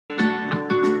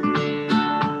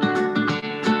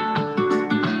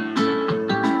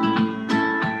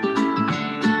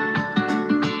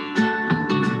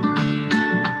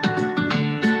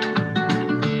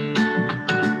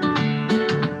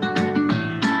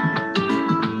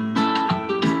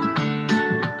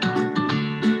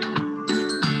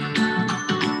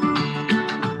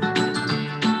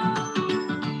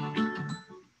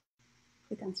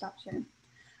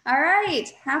All right.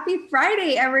 Happy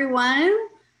Friday, everyone.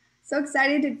 So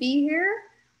excited to be here.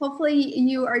 Hopefully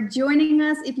you are joining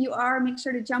us. If you are, make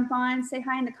sure to jump on, say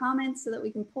hi in the comments so that we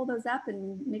can pull those up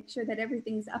and make sure that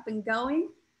everything's up and going.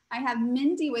 I have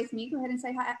Mindy with me. Go ahead and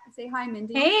say hi. Say hi,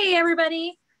 Mindy. Hey,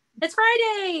 everybody. It's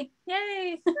Friday.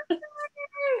 Yay. Yay.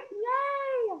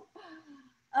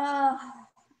 Uh,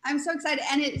 I'm so excited.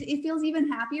 And it feels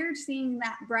even happier seeing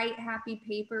that bright, happy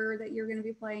paper that you're going to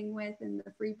be playing with and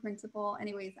the free printable.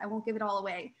 Anyways, I won't give it all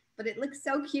away, but it looks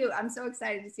so cute. I'm so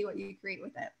excited to see what you create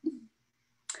with it.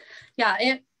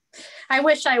 Yeah, I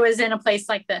wish I was in a place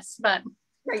like this, but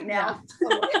right now.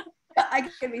 Yeah. I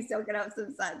could be soaking up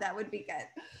some sun. That would be good.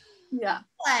 Yeah.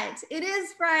 But it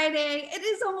is Friday. It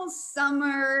is almost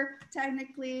summer,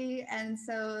 technically. And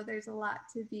so there's a lot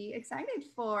to be excited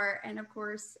for. And of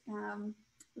course,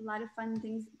 a lot of fun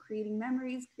things, creating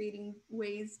memories, creating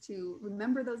ways to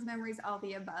remember those memories, all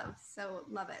the above. So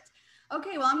love it.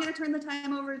 Okay, well, I'm going to turn the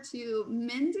time over to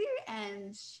Mindy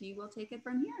and she will take it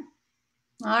from here.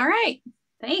 All right.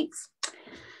 Thanks.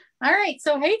 All right.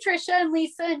 So, hey, Trisha and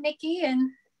Lisa and Nikki and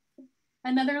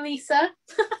another Lisa.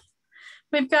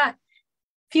 We've got a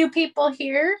few people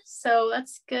here, so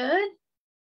that's good.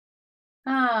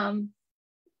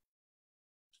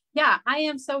 Yeah, I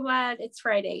am so glad it's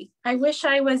Friday. I wish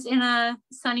I was in a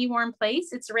sunny, warm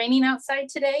place. It's raining outside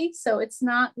today, so it's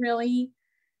not really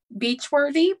beach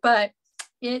worthy, but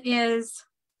it is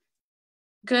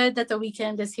good that the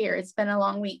weekend is here. It's been a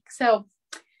long week. So,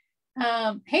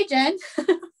 hey, Jen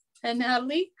and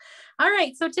Natalie. All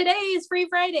right, so today is Free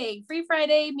Friday. Free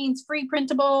Friday means free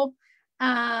printable.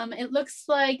 It looks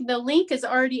like the link is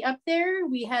already up there.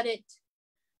 We had it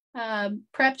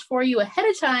prepped for you ahead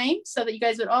of time so that you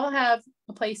guys would all have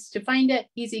a place to find it,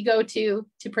 easy go to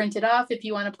print it off if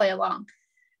you want to play along.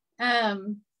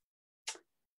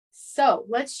 So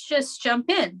let's just jump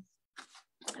in.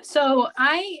 So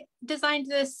I designed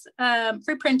this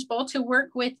free printable to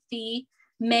work with the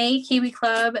May Kiwi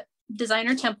Club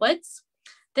designer templates.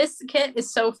 This kit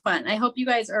is so fun. I hope you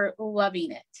guys are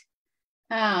loving it.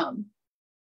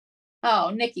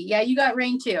 Oh, Nikki, yeah, you got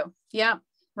rain too. Yeah,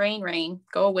 rain,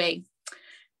 go away.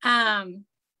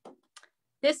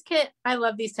 This kit, I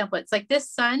love these templates. Like this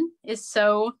sun is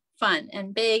so fun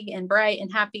and big and bright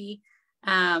and happy.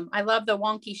 I love the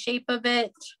wonky shape of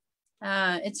it.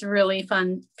 It's a really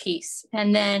fun piece.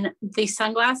 And then the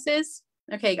sunglasses.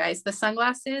 Okay, guys, the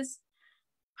sunglasses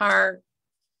are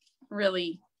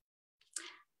really,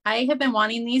 I have been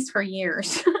wanting these for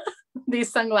years,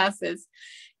 these sunglasses.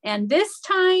 And this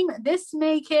time, this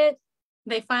May kit,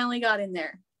 they finally got in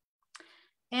there.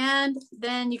 And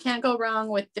then you can't go wrong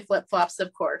with the flip-flops,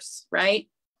 of course, right?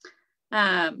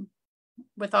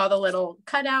 With all the little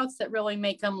cutouts that really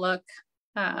make them look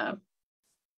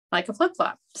like a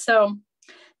flip-flop. So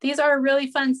these are a really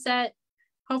fun set.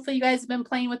 Hopefully you guys have been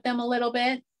playing with them a little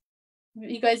bit.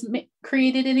 You guys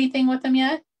created anything with them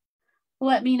yet?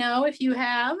 Let me know if you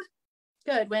have.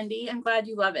 Good, Wendy. I'm glad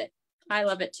you love it. I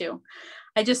love it too.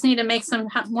 I just need to make some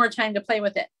more time to play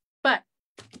with it. But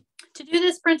to do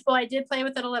this printable, I did play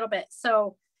with it a little bit.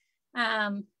 So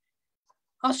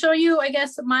I'll show you, I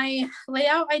guess, my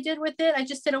layout I did with it. I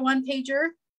just did a one pager.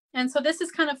 And so this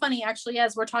is kind of funny, actually,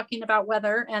 as we're talking about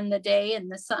weather and the day and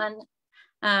the sun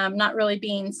not really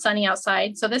being sunny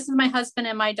outside. So this is my husband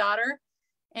and my daughter.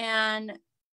 And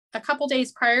a couple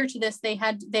days prior to this,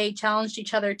 they challenged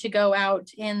each other to go out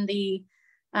in the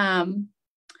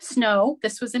snow.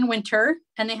 This was in winter,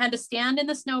 and they had to stand in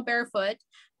the snow barefoot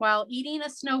while eating a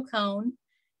snow cone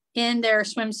in their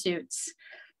swimsuits.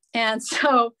 And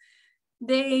so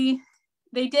they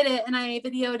did it, and I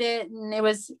videoed it, and it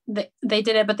was, they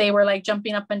did it, but they were like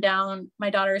jumping up and down. My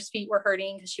daughter's feet were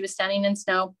hurting because she was standing in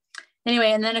snow.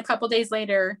 Anyway, and then a couple days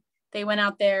later, they went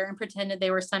out there and pretended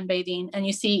they were sunbathing. And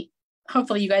you see,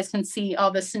 hopefully you guys can see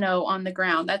all the snow on the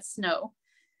ground. That's snow.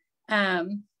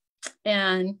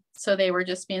 And so they were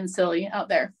just being silly out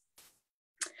there.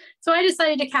 So I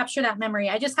decided to capture that memory.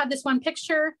 I just had this one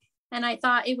picture, and I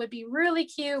thought it would be really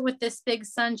cute with this big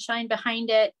sunshine behind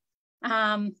it.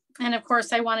 And of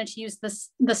course, I wanted to use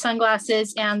the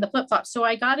sunglasses and the flip-flops. So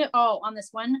I got it all on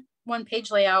this one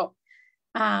page layout.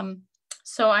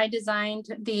 So I designed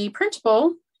the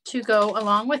printable to go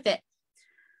along with it.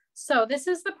 So this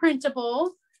is the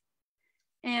printable,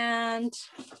 and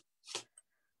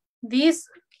these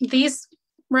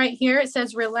right here, it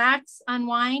says relax,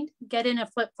 unwind, get in a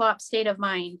flip-flop state of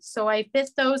mind. So I fit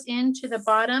those into the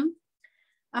bottom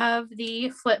of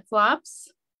the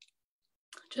flip-flops,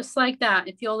 just like that.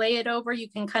 If you'll lay it over, you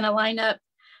can kind of line up.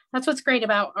 That's what's great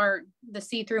about the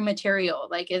see-through material.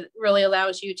 Like it really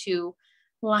allows you to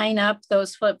line up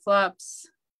those flip-flops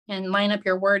and line up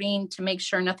your wording to make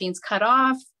sure nothing's cut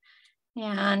off.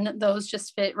 And those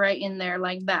just fit right in there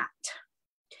like that.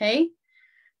 Okay.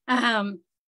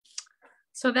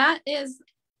 So that is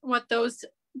what those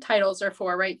titles are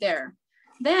for right there.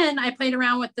 Then I played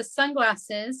around with the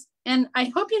sunglasses, and I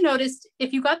hope you noticed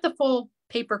if you got the full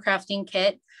paper crafting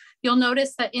kit, you'll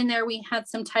notice that in there we had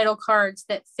some title cards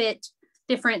that fit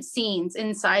different scenes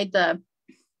inside the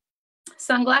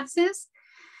sunglasses.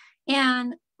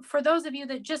 And for those of you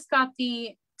that just got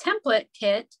the template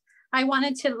kit, I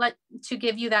wanted to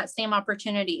give you that same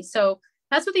opportunity. So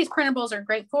that's what these printables are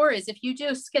great for, is if you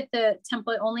just get the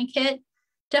template only kit,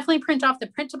 definitely print off the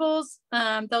printables.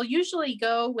 They'll usually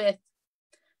go with,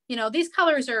 you know, these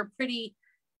colors are pretty,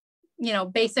 you know,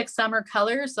 basic summer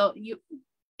colors. So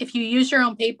if you use your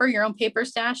own paper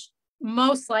stash,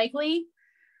 most likely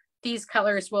these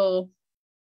colors will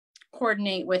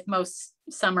coordinate with most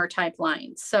summer type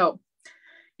lines. So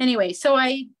anyway, so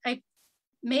I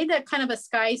made that kind of a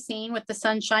sky scene with the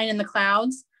sunshine and the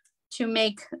clouds to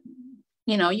make,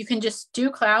 you know, you can just do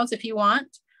clouds if you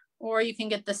want, or you can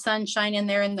get the sunshine in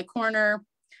there in the corner.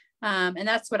 And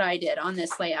that's what I did on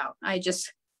this layout. I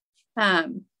just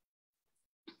cut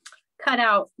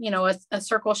out, you know, a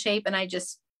circle shape, and I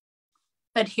just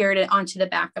adhered it onto the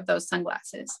back of those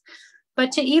sunglasses.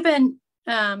 But to even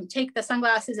take the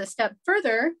sunglasses a step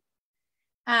further,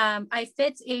 I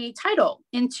fit a title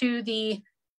into the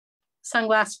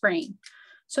sunglass frame.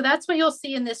 So that's what you'll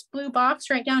see in this blue box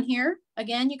right down here.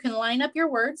 Again, you can line up your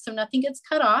words so nothing gets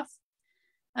cut off.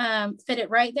 Fit it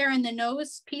right there in the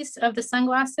nose piece of the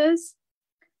sunglasses,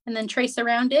 and then trace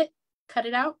around it, cut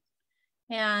it out,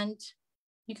 and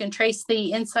you can trace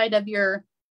the inside of your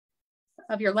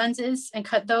lenses and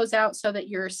cut those out so that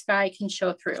your sky can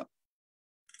show through.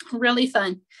 Really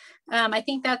fun. I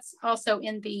think that's also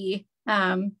in the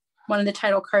one of the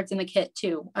title cards in the kit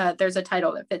too. There's a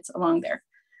title that fits along there.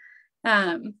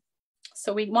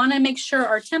 So we want to make sure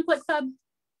our template club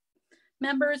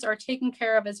members are taken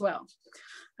care of as well.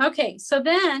 Okay, so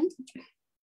then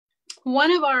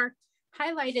one of our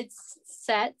highlighted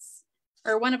sets,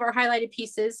 or one of our highlighted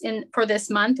pieces for this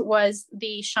month, was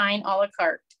the Shine a la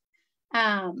carte.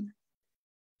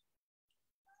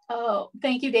 Oh,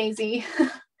 thank you, Daisy.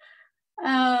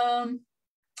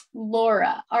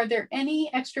 Laura, are there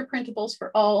any extra printables for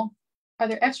all? Are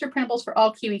there extra printables for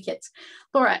all Kiwi kits?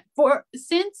 Laura,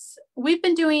 since we've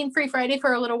been doing Free Friday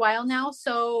for a little while now,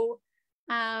 so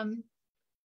not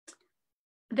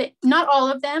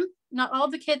all of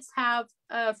the kits have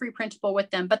a free printable with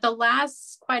them, but the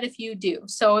last quite a few do.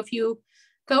 So if you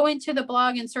go into the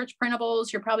blog and search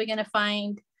printables, you're probably going to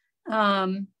find at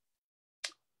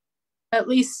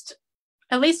least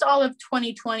all of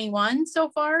 2021 so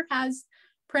far has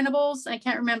printables. I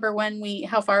can't remember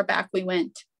how far back we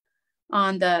went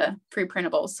on the free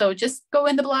printables. So just go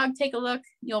in the blog, take a look.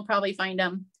 You'll probably find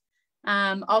them.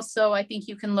 Also, I think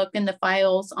you can look in the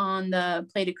files on the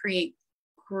Play to Create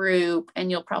group, and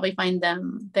you'll probably find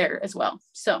them there as well.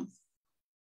 So,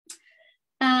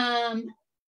 all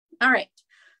right.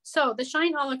 So the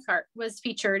Shine a la carte was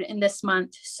featured in this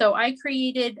month. So I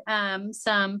created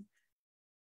some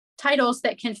titles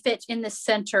that can fit in the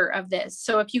center of this.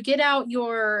 So if you get out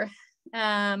your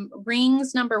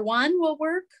rings, number 1 will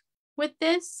work with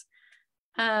this.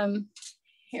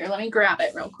 Here, let me grab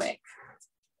it real quick.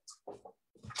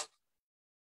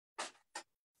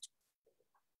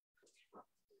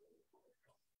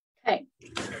 Okay,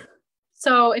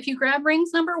 so if you grab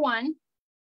rings number 1,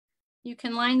 you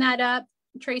can line that up,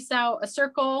 trace out a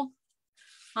circle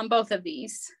on both of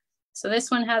these. So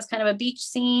this one has kind of a beach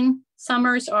scene.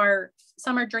 Summer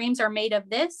dreams are made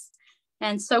of this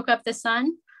and soak up the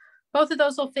sun. Both of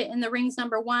those will fit in the rings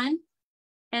number 1.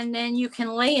 And then you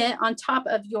can lay it on top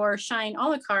of your Shine a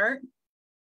la carte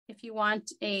if you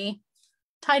want a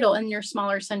title in your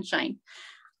smaller sunshine.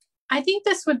 I think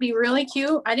this would be really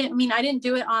cute. I didn't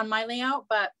do it on my layout,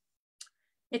 but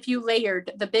if you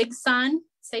layered the big sun,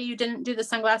 say you didn't do the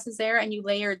sunglasses there and you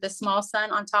layered the small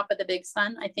sun on top of the big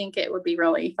sun, I think it would be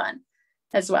really fun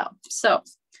as well. So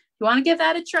if you want to give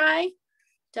that a try,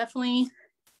 definitely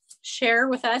share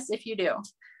with us if you do.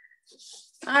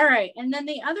 All right, and then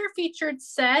the other featured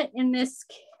set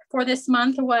for this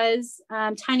month was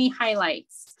Tiny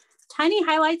Highlights. Tiny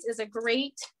Highlights is a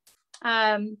great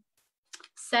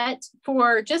set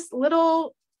for just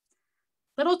little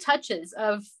touches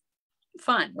of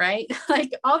fun, right?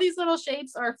 Like all these little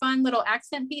shapes are fun little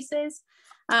accent pieces.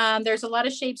 There's a lot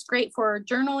of shapes great for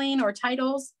journaling or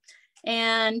titles,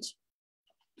 and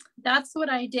that's what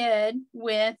I did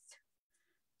with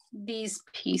these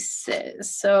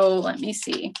pieces. So let me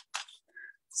see.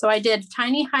 So I did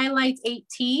Tiny Highlights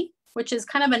 8T, which is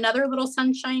kind of another little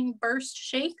sunshine burst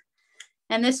shape.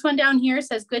 And this one down here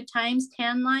says good times,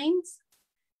 tan lines.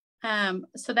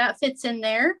 So that fits in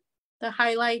there. The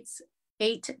highlights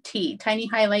 8T, tiny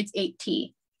highlights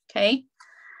 8T, okay?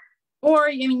 Or,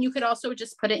 I mean, you could also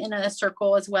just put it in a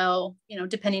circle as well, you know,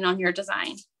 depending on your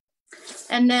design.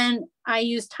 And then I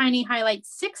use tiny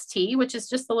highlights 6T, which is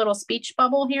just a little speech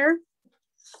bubble here.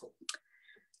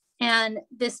 And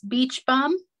this beach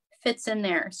bum fits in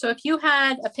there. So if you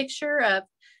had a picture of,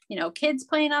 you know, kids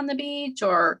playing on the beach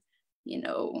or, you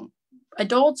know,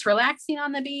 adults relaxing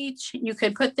on the beach, you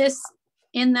could put this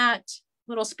in that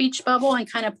little speech bubble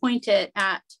and kind of point it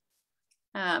at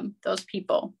those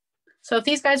people. So if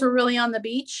these guys were really on the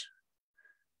beach,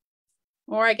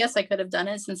 or I guess I could have done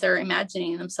it since they're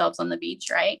imagining themselves on the beach,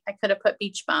 right? I could have put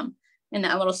beach bum in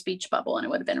that little speech bubble and it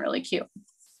would have been really cute.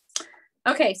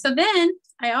 Okay, so then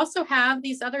I also have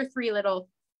these other three little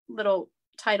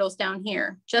titles down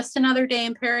here. Just Another Day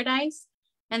in Paradise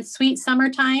and Sweet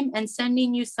Summertime and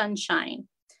Sending You Sunshine.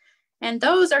 And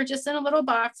those are just in a little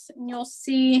box, and you'll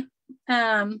see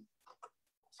that,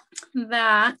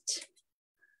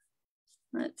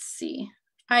 let's see,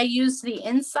 I used the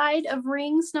inside of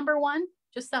rings number 1,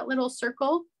 just that little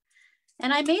circle.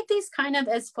 And I made these kind of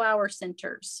as flower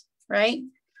centers, right?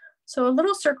 So a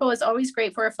little circle is always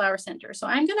great for a flower center. So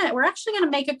we're actually gonna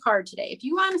make a card today. If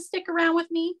you wanna stick around with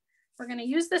me, we're gonna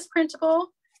use this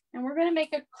printable and we're gonna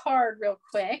make a card real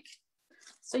quick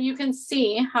so you can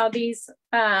see how these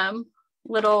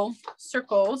little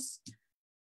circles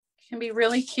can be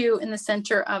really cute in the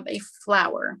center of a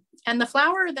flower. And the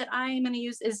flower that I'm gonna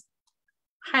use is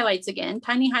highlights again,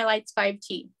 tiny highlights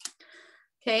 5T.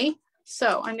 Okay,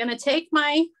 so I'm gonna take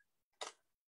my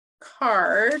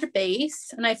card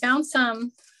base and I found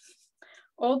some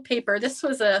old paper. This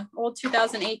was a old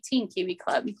 2018 Kiwi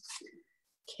Club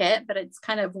kit, but it's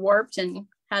kind of warped and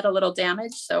had a little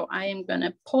damage. So I am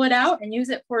gonna pull it out and use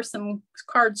it for some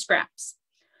card scraps.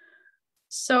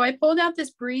 So I pulled out this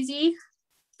Breezy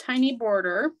tiny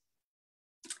border,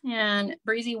 and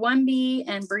Breezy 1B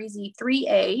and Breezy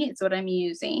 3A is what I'm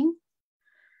using.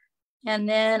 And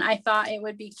then I thought it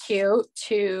would be cute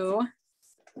to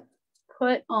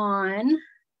put on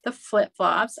the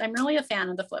flip-flops. I'm really a fan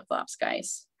of the flip-flops,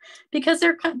 guys, because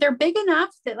they're big enough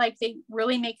that like they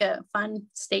really make a fun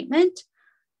statement,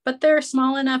 but they're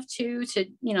small enough too to,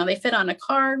 you know, they fit on a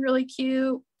card really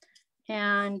cute,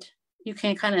 and you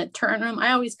can kind of turn them.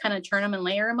 I always kind of turn them and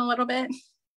layer them a little bit.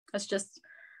 That's just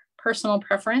personal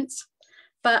preference.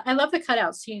 But I love the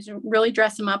cutouts. You really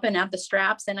dress them up and add the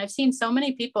straps. And I've seen so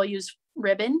many people use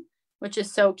ribbon, which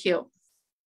is so cute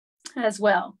as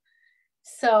well.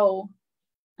 So,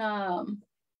 all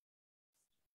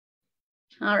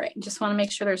right, just want to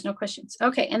make sure there's no questions.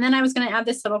 Okay, and then I was going to add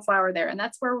this little flower there, and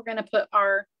that's where we're going to put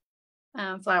our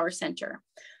flower center.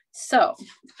 So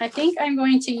I think I'm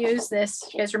going to use this.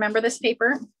 You guys remember this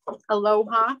paper?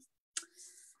 Aloha.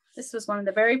 This was one of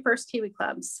the very first Kiwi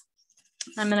Clubs.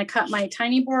 I'm going to cut my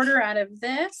tiny border out of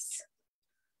this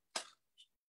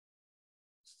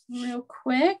real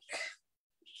quick.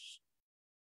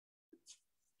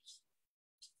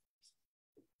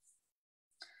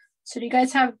 So do you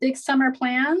guys have big summer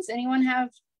plans? Anyone have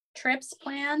trips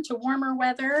planned to warmer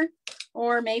weather?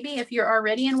 Or maybe if you're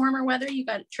already in warmer weather, you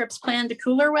got trips planned to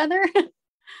cooler weather?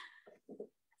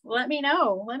 Let me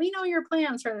know. Let me know your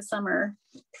plans for the summer.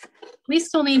 We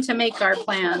still need to make our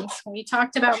plans. We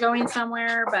talked about going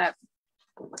somewhere, but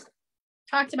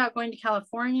talked about going to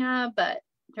California, but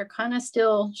they're kind of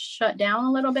still shut down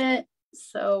a little bit.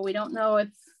 So we don't know if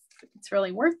it's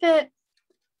really worth it.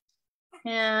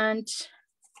 And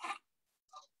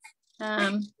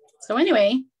so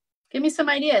anyway, give me some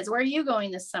ideas. Where are you going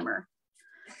this summer?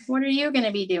 What are you going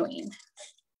to be doing?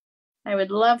 I would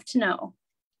love to know.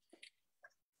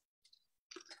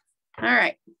 All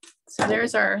right, so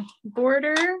there's our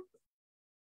border.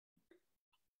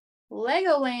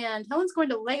 Legoland. Helen's going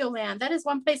to Legoland. That is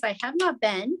one place I have not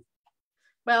been.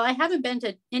 Well, I haven't been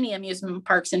to any amusement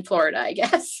parks in Florida, I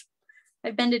guess.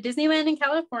 I've been to Disneyland in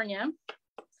California,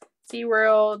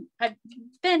 SeaWorld. I've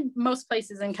been most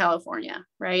places in California,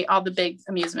 right? All the big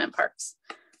amusement parks.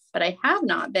 But I have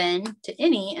not been to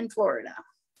any in Florida.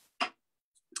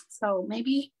 So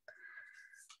maybe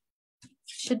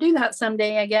should do that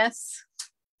someday, I guess.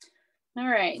 All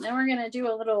right, now we're gonna do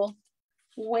a little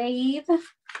wave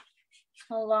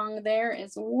along there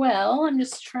as well. I'm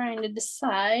just trying to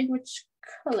decide which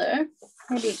color,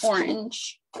 maybe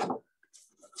orange.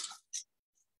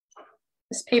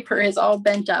 This paper is all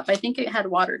bent up. I think it had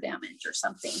water damage or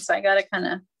something. So I gotta kind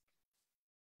of,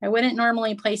 I wouldn't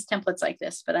normally place templates like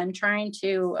this, but I'm trying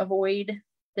to avoid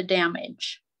the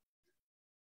damage.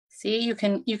 See, you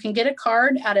can get a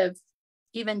card out of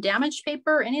even damaged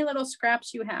paper, any little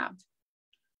scraps you have.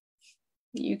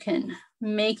 You can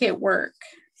make it work.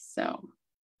 So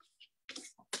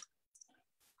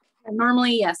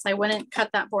normally, yes, I wouldn't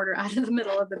cut that border out of the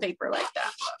middle of the paper like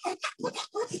that.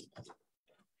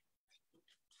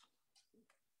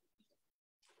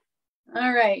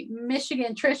 All right,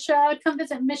 Michigan. Trisha, come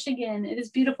visit Michigan. It is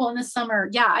beautiful in the summer.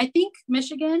 Yeah, I think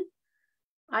Michigan,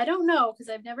 I don't know because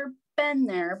I've never been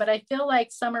there, but I feel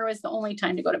like summer was the only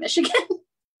time to go to Michigan.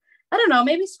 I don't know,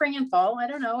 maybe spring and fall. I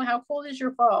don't know. How cold is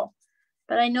your fall?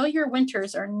 But I know your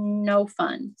winters are no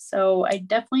fun. So I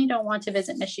definitely don't want to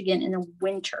visit Michigan in the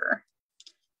winter.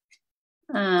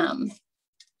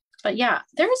 But yeah,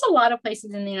 there's a lot of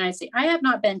places in the United States. I have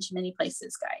not been to many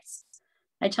places, guys.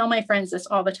 I tell my friends this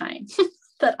all the time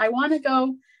that I want to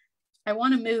go, I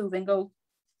want to move and go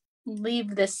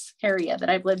leave this area that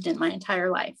I've lived in my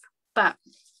entire life. But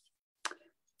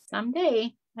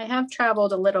someday I have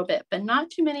traveled a little bit, but not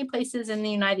too many places in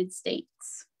the United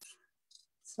States.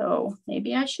 So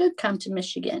maybe I should come to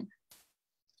Michigan.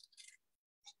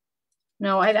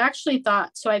 No, I've actually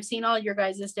thought, so I've seen all your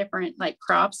guys' different like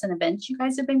crops and events you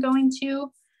guys have been going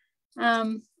to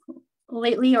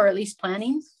lately, or at least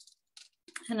planning.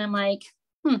 And I'm like,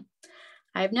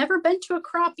 I've never been to a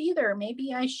crop either.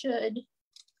 Maybe I should.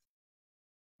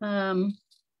 Oh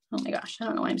my gosh, I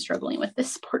don't know why I'm struggling with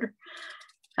this border.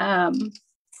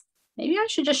 Maybe I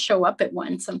should just show up at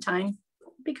one sometime.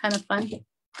 It'd be kind of fun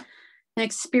and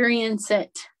experience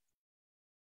it.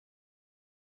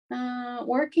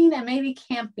 Working and maybe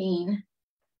camping.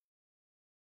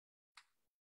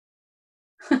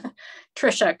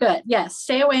 Trisha, good. Yes,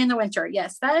 stay away in the winter.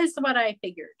 Yes, that is what I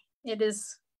figured. It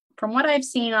is from what I've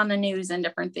seen on the news and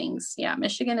different things. Yeah,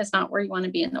 Michigan is not where you want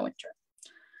to be in the winter.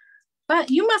 But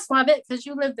you must love it because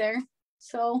you live there.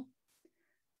 So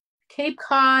Cape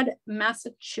Cod,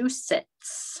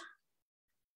 Massachusetts.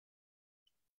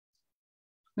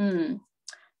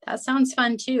 That sounds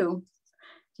fun too.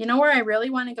 You know where I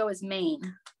really want to go is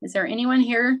Maine. Is there anyone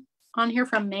on here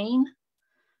from Maine?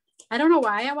 I don't know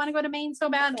why I want to go to Maine so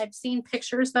bad. I've seen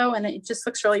pictures though, and it just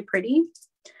looks really pretty.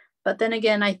 But then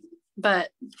again,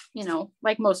 you know,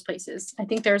 like most places, I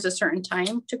think there's a certain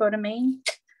time to go to Maine,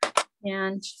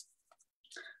 and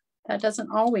that doesn't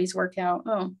always work out.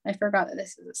 Oh, I forgot that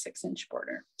this is a 6-inch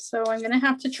border. So I'm going to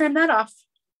have to trim that off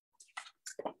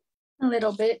a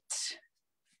little bit.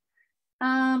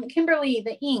 Kimberly,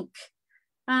 the ink.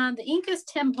 The ink is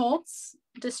Tim Holtz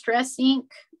Distress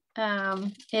ink.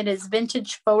 It is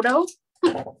vintage photo.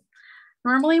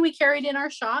 Normally we carry it in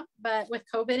our shop, but with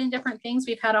COVID and different things,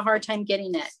 we've had a hard time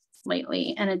getting it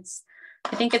lately. And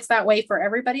I think it's that way for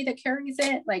everybody that carries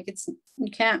it. Like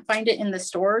you can't find it in the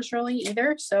stores really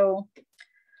either. So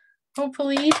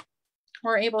hopefully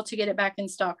we're able to get it back in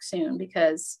stock soon,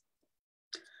 because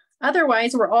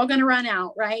otherwise we're all going to run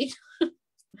out, right?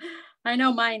 I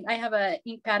know mine, I have a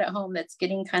ink pad at home that's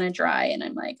getting kind of dry, and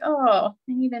I'm like, oh, I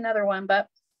need another one, but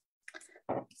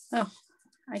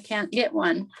I can't get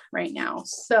one right now.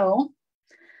 So,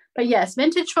 but yes,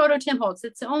 vintage photo Tim Holtz.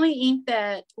 It's the only ink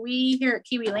that we here at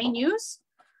Kiwi Lane use,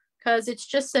 because it's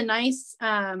just a nice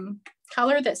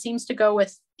color that seems to go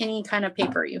with any kind of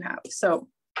paper you have. So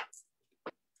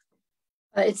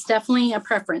it's definitely a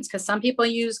preference, because some people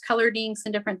use colored inks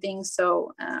and different things.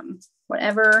 So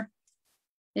whatever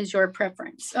is your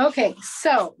preference. Okay,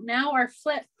 so now our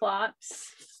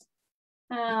flip-flops.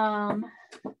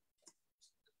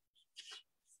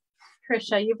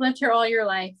 Trisha, you've lived here all your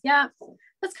life. Yeah,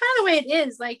 that's kind of the way it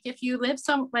is. Like if you live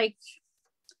I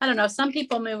don't know, some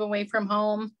people move away from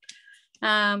home.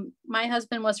 My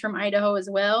husband was from Idaho as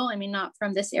well. I mean, not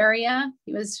from this area.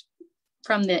 He was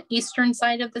from the eastern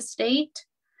side of the state.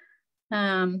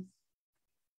 You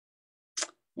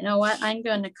know what? I'm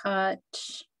going to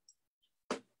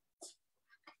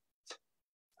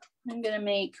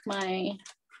make my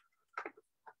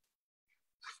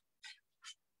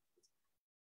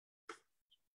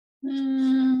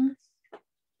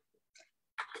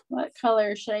what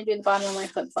color should I do the bottom of my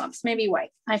flip-flops? Maybe white.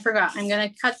 I forgot. I'm going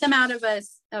to cut them out of a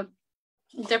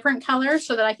different color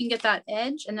so that I can get that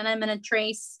edge. And then I'm going to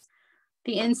trace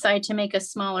the inside to make a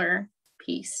smaller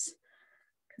piece,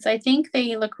 because I think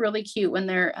they look really cute when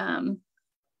they're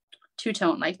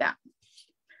two-tone like that.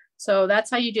 So that's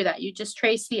how you do that. You just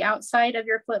trace the outside of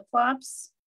your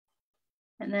flip-flops,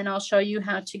 and then I'll show you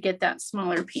how to get that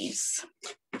smaller piece.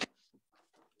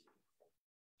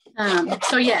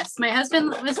 So yes, my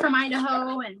husband was from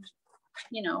Idaho, and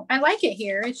you know, I like it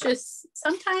here. It's just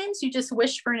sometimes you just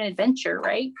wish for an adventure,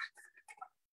 right?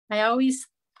 I always,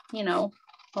 you know,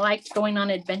 like going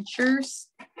on adventures.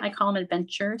 I call them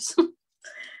adventures.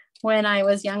 when I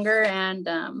was younger. And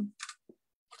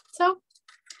so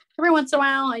every once in a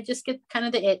while, I just get kind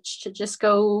of the itch to just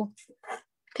go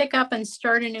pick up and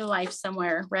start a new life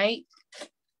somewhere, right?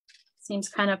 Seems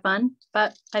kind of fun,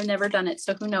 but I've never done it.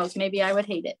 So who knows? Maybe I would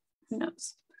hate it. Who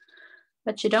knows?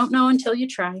 But you don't know until you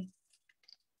try.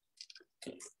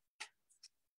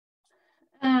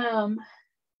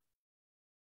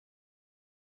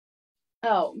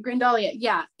 Oh, Grindalia.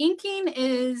 Yeah. Inking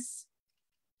is,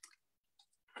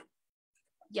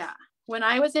 yeah. When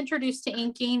I was introduced to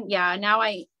inking, yeah, now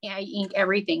I ink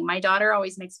everything. My daughter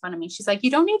always makes fun of me. She's like,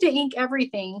 you don't need to ink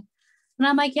everything. And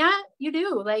I'm like, yeah, you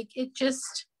do. Like, it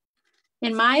just,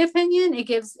 in my opinion,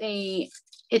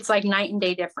 it's like night and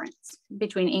day difference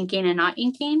between inking and not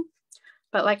inking.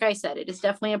 But like I said, it is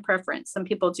definitely a preference. Some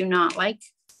people do not like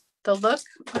the look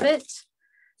of it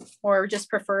or just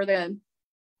prefer the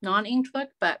non-inked look,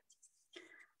 but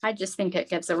I just think it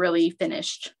gives a really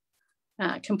finished,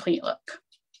 complete look.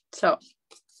 So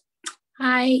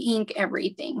I ink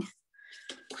everything.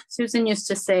 Susan used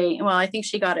to say, well, I think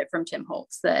she got it from Tim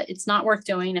Holtz, that it's not worth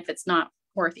doing if it's not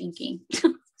worth inking.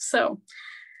 So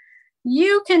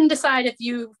you can decide if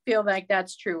you feel like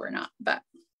that's true or not, but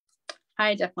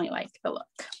I definitely like the look.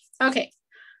 Okay,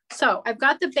 so I've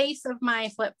got the base of my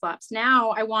flip-flops.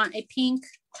 Now I want a pink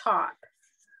top.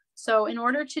 So in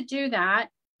order to do that,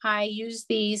 I use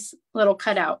these little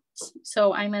cutouts.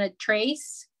 So I'm going to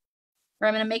trace, or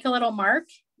I'm going to make a little mark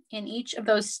in each of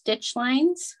those stitch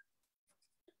lines.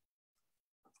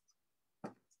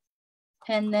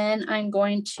 And then I'm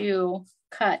going to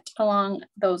cut along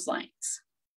those lines.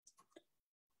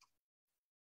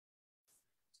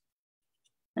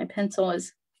 My pencil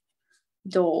is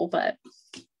dull, but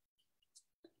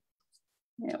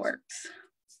it works.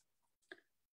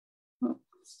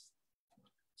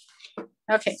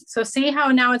 Okay, so see how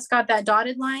now it's got that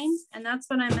dotted line, and that's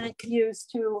what I'm going to use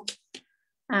to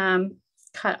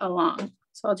cut along.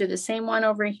 So I'll do the same one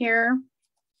over here.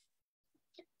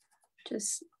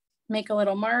 Just make a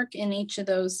little mark in each of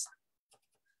those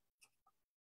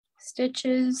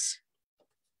stitches.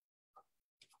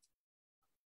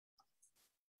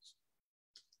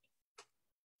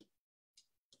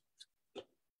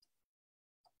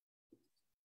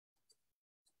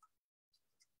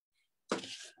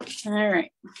 All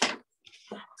right.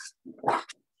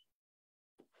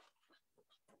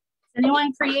 Is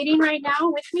anyone creating right now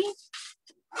with me? Is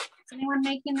anyone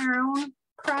making their own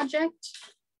project?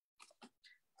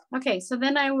 Okay, so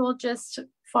then I will just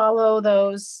follow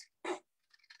the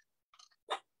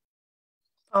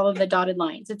dotted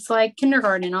lines. It's like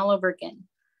kindergarten all over again.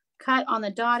 Cut on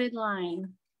the dotted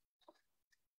line.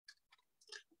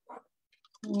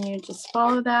 And you just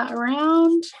follow that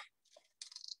around.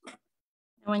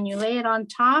 And when you lay it on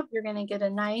top, you're going to get a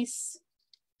nice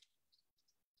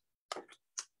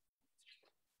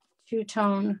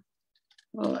two-tone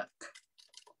look.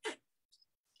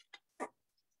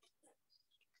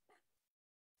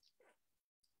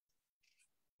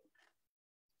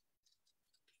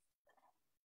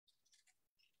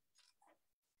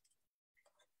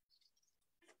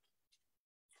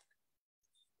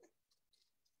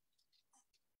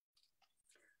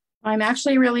 I'm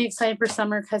actually really excited for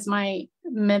summer because my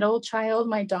middle child,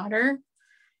 my daughter,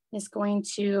 is going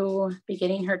to be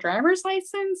getting her driver's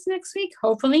license next week,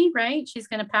 hopefully, right? She's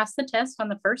going to pass the test on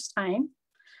the first time.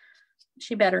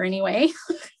 She better anyway,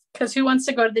 because who wants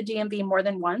to go to the DMV more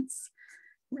than once,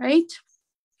 right?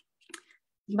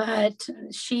 But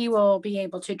she will be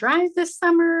able to drive this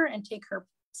summer and take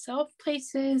herself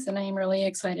places, and I am really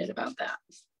excited about that.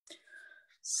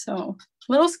 So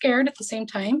a little scared at the same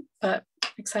time, but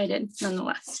excited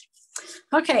nonetheless.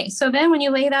 Okay, so then when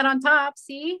you lay that on top,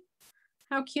 see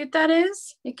how cute that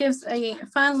is? It gives a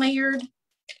fun layered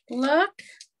look,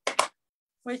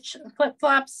 which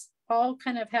flip-flops all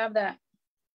kind of have that,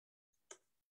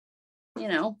 you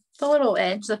know, the little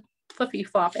edge, the flippy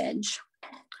flop edge.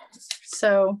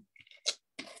 So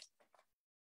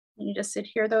you just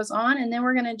adhere those on, and then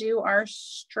we're going to do our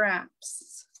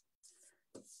straps.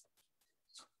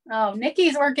 Oh,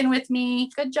 Nikki's working with me.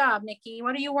 Good job, Nikki.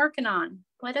 What are you working on?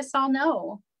 Let us all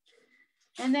know.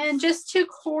 And then just to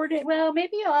coordinate, well,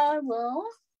 maybe I will.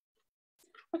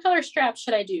 What color straps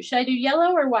should I do? Should I do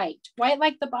yellow or white? White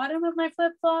like the bottom of my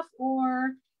flip-flop,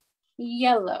 or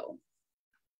yellow?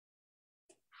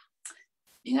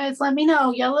 You guys let me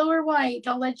know, yellow or white.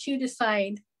 I'll let you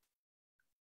decide.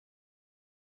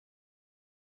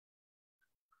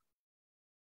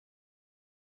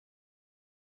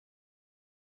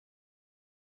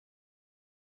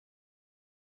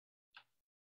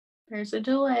 There's a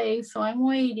delay, so I'm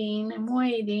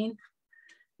waiting.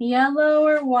 Yellow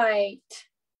or white?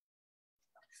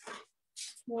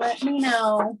 let me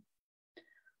know.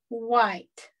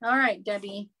 White. All right,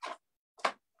 Debbie.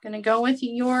 Gonna go with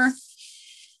your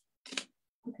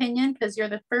opinion because you're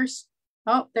the first.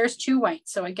 Oh, there's 2 white.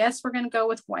 So I guess we're gonna go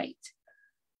with white.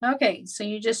 Okay, so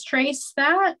you just trace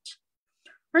that.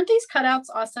 Aren't these cutouts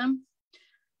awesome?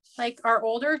 Like our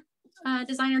older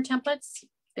designer templates,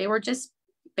 they were just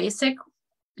basic,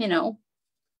 you know,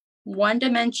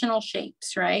 one-dimensional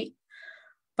shapes, right?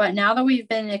 But now that we've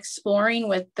been exploring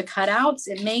with the cutouts,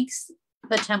 it makes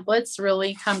the templates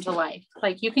really come to life.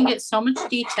 Like you can get so much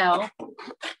detail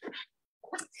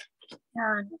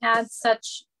and add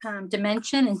such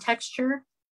dimension and texture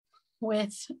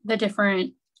with the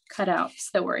different cutouts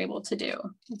that we're able to do.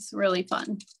 It's really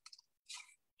fun.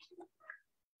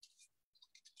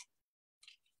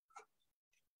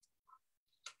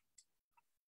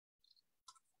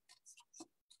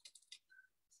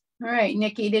 All right,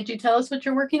 Nikki, did you tell us what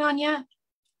you're working on yet?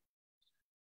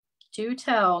 Do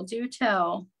tell, do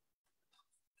tell.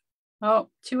 Oh,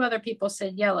 2 other people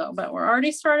said yellow, but we're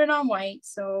already started on white,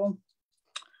 so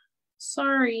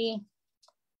sorry.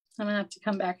 I'm gonna have to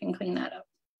come back and clean that up.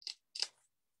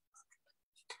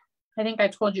 I think I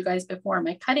told you guys before,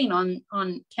 my cutting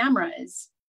on camera is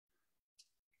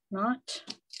not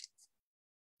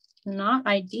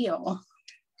ideal.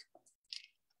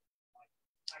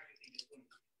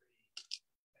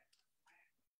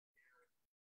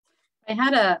 I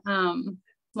had a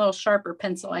little sharper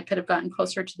pencil, I could have gotten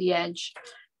closer to the edge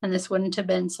and this wouldn't have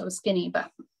been so skinny, but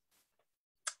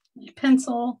my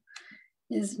pencil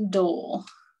is dull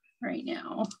right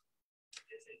now.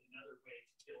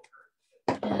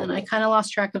 And I kind of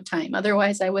lost track of time.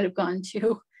 Otherwise I would have gone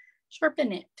to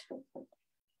sharpen it.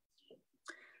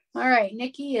 All right,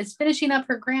 Nikki is finishing up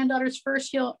her granddaughter's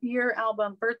first year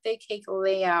album birthday cake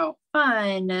layout.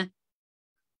 Fun,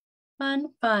 fun,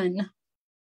 fun.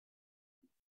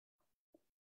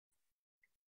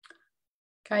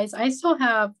 Guys, I still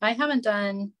have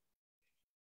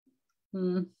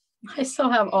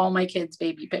all my kids'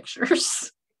 baby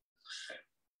pictures.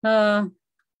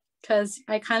 Because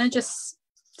I kind of just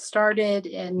started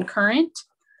in current.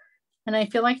 And I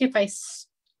feel like if I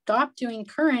stop doing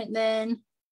current, then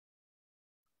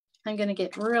I'm going to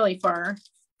get really far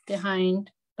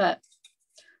behind, but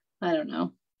I don't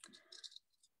know.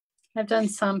 I've done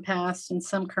some past and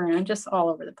some current. I'm just all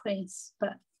over the place,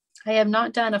 but I have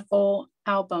not done a full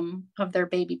album of their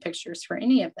baby pictures for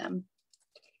any of them.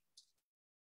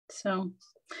 So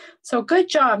good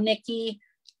job, Nikki.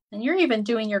 And you're even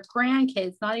doing your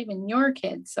grandkids, not even your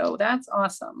kids. So that's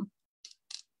awesome.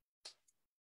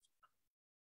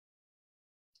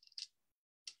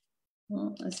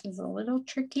 Well, this is a little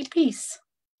tricky piece,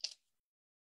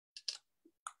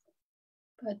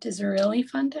 but it's really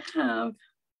fun to have.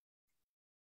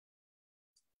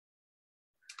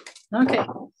 Okay,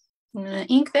 I'm gonna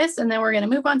ink this and then we're gonna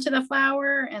move on to the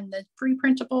flower and the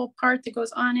pre-printable part that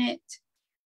goes on it.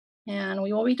 And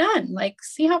we will be done. Like,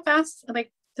 see how fast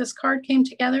like this card came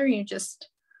together? You just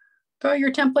throw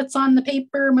your templates on the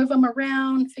paper, move them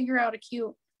around, figure out a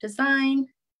cute design,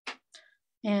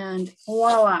 and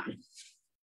voila.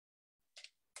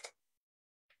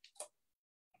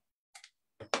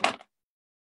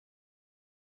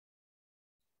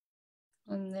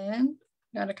 And then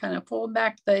got to kind of fold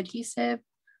back the adhesive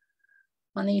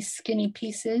on these skinny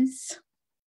pieces.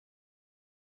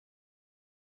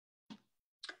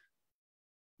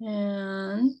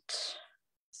 And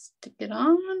stick it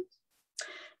on.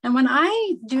 And when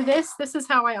I do this, this is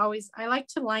how I like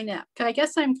to line up. Because I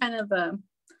guess I'm kind of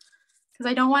because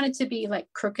I don't want it to be like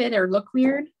crooked or look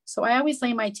weird. So I always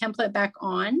lay my template back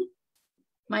on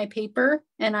my paper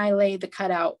and I lay the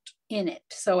cutout in it.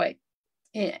 So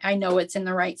I know it's in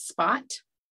the right spot.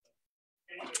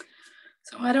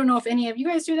 So I don't know if any of you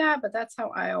guys do that, but that's how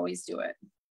I always do it.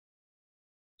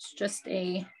 It's just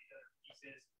a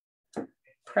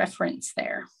preference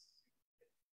there.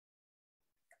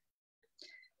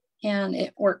 And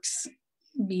it works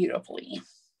beautifully.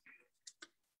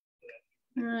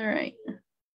 All right.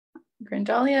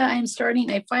 Grandalia, I'm starting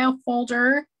a file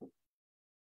folder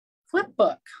flip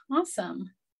book.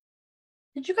 Awesome.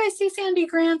 Did you guys see Sandy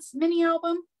Grant's mini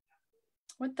album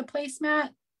with the placemat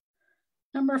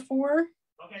number 4?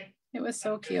 Okay. It was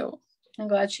so cute. I'm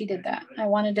glad she did that. I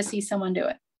wanted to see someone do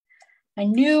it. I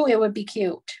knew it would be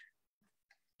cute.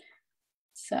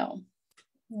 So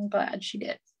I'm glad she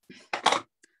did.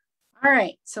 All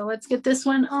right, so let's get this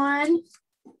one on.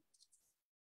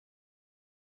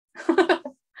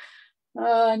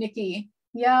 Oh, Nikki.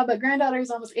 Yeah, but granddaughter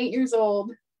is almost 8 years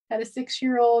old. Had a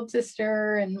 6-year-old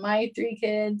sister and my 3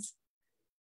 kids.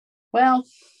 Well,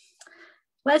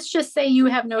 let's just say you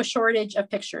have no shortage of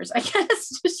pictures, I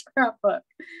guess, to scrapbook.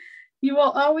 You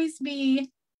will always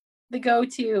be the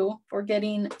go-to for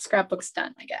getting scrapbooks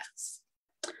done, I guess.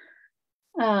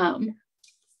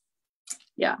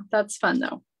 Yeah, that's fun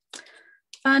though.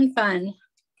 Fun.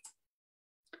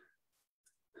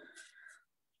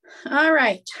 All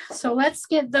right, so let's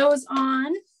get those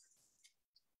on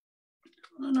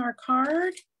our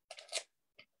card.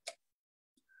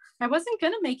 I wasn't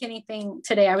gonna make anything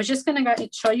today. I was just gonna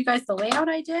show you guys the layout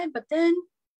I did, but then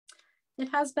it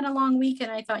has been a long week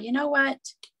and I thought, you know what?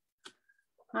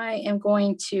 I am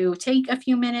going to take a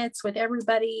few minutes with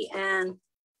everybody and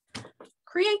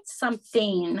create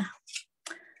something.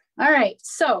 All right,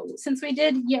 so since we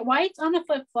did white on the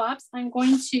flip-flops, I'm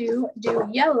going to do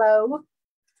yellow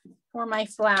for my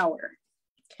flower,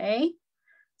 okay?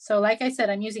 So like I said,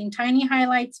 I'm using Tiny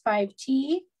Highlights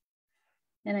 5T,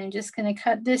 and I'm just gonna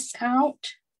cut this out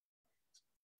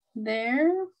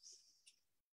there.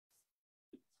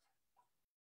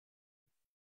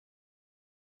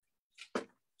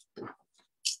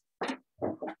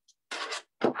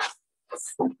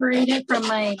 Separate it from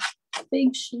my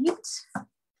big sheet.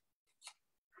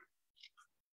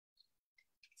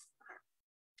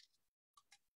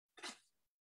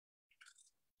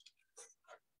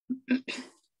 You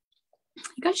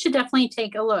guys should definitely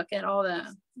take a look at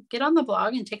get on the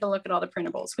blog and take a look at all the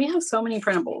printables. We have so many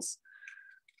printables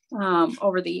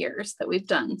over the years that we've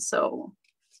done. So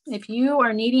if you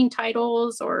are needing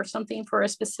titles or something for a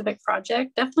specific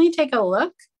project, definitely take a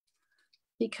look,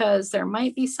 because there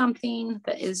might be something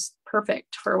that is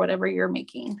perfect for whatever you're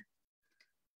making.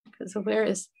 Because there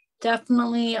is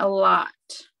definitely a lot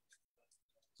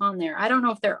on there. I don't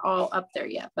know if they're all up there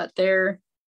yet, but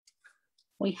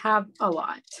we have a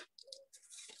lot.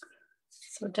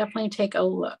 So definitely take a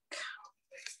look.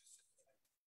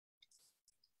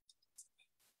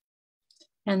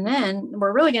 And then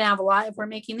we're really gonna have a lot if we're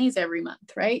making these every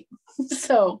month, right?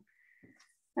 So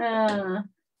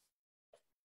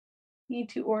need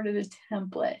to order the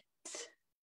template.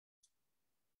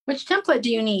 Which template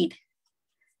do you need,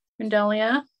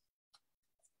 Mendelia?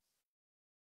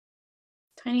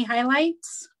 Tiny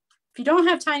Highlights? If you don't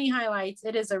have Tiny Highlights,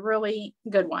 it is a really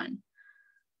good one.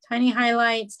 Tiny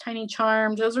Highlights, Tiny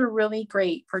Charms, those are really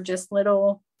great for just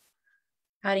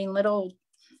adding little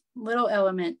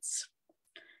elements.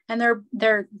 And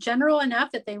they're general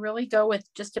enough that they really go with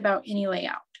just about any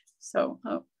layout. So,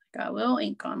 oh, I got a little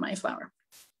ink on my flower.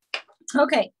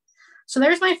 Okay, so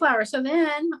there's my flower. So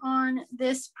then on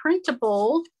this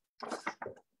printable,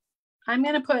 I'm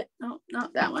gonna put, oh,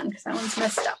 not that one, because that one's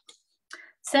messed up.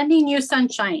 Sending you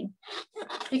sunshine.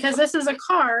 Because this is a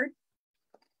card,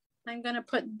 I'm gonna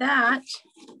put that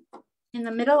in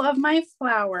the middle of my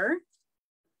flower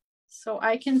so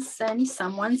I can send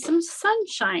someone some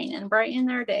sunshine and brighten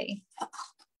their day.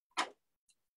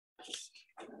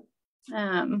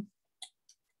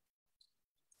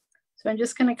 So I'm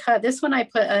just gonna cut this one. I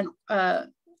put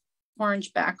an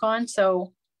orange back on,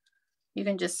 so you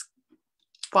can just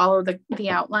follow the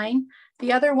outline.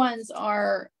 The other ones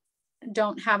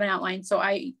don't have an outline, so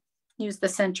I use the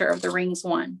center of the rings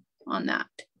one on that.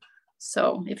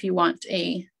 So if you want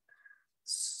a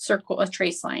circle, a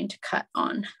trace line to cut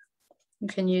on, you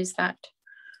can use that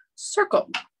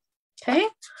circle. Okay,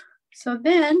 so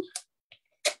then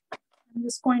I'm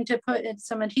just going to put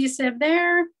some adhesive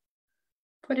there,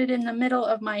 put it in the middle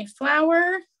of my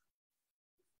flower,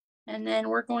 and then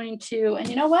we're going to, and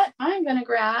you know what? I'm going to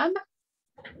grab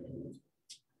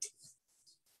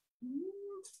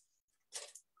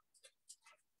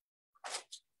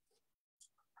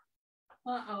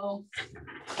uh-oh,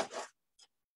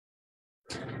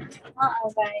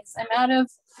 guys,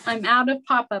 I'm out of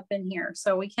pop-up in here,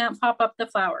 so we can't pop up the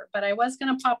flower, but I was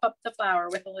going to pop up the flower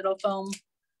with a little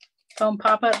foam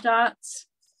pop-up dots,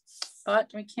 but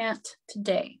we can't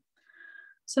today.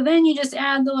 So then you just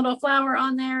add the little flower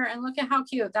on there, and look at how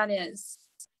cute that is.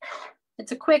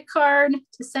 It's a quick card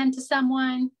to send to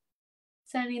someone,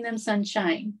 sending them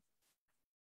sunshine.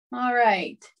 All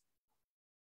right.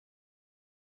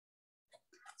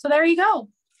 So there you go.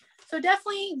 So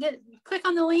definitely click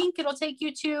on the link. It'll take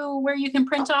you to where you can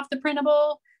print off the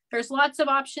printable. There's lots of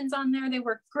options on there. They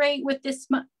work great with this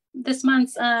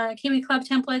month's Kiwi Club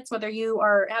templates, whether you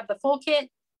have the full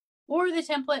kit or the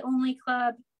template only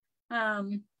club.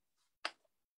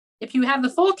 If you have the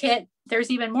full kit,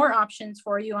 there's even more options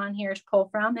for you on here to pull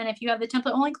from. And if you have the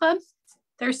template only club,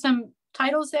 there's some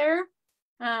titles there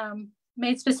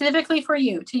made specifically for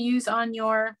you to use on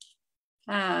your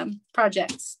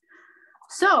projects.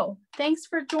 So thanks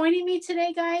for joining me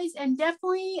today, guys, and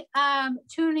definitely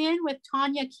tune in with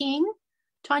Tanya King.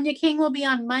 Tanya King will be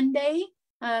on Monday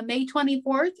May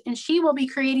 24th, and she will be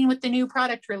creating with the new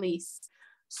product release.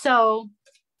 So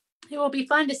it will be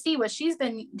fun to see what she's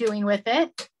been doing with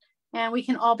it, and we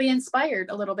can all be inspired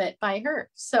a little bit by her.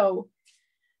 So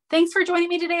thanks for joining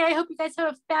me today. I hope you guys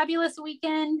have a fabulous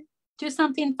weekend. Do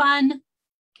something fun,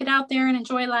 get out there and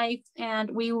enjoy life, and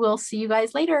we will see you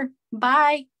guys later.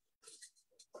 Bye.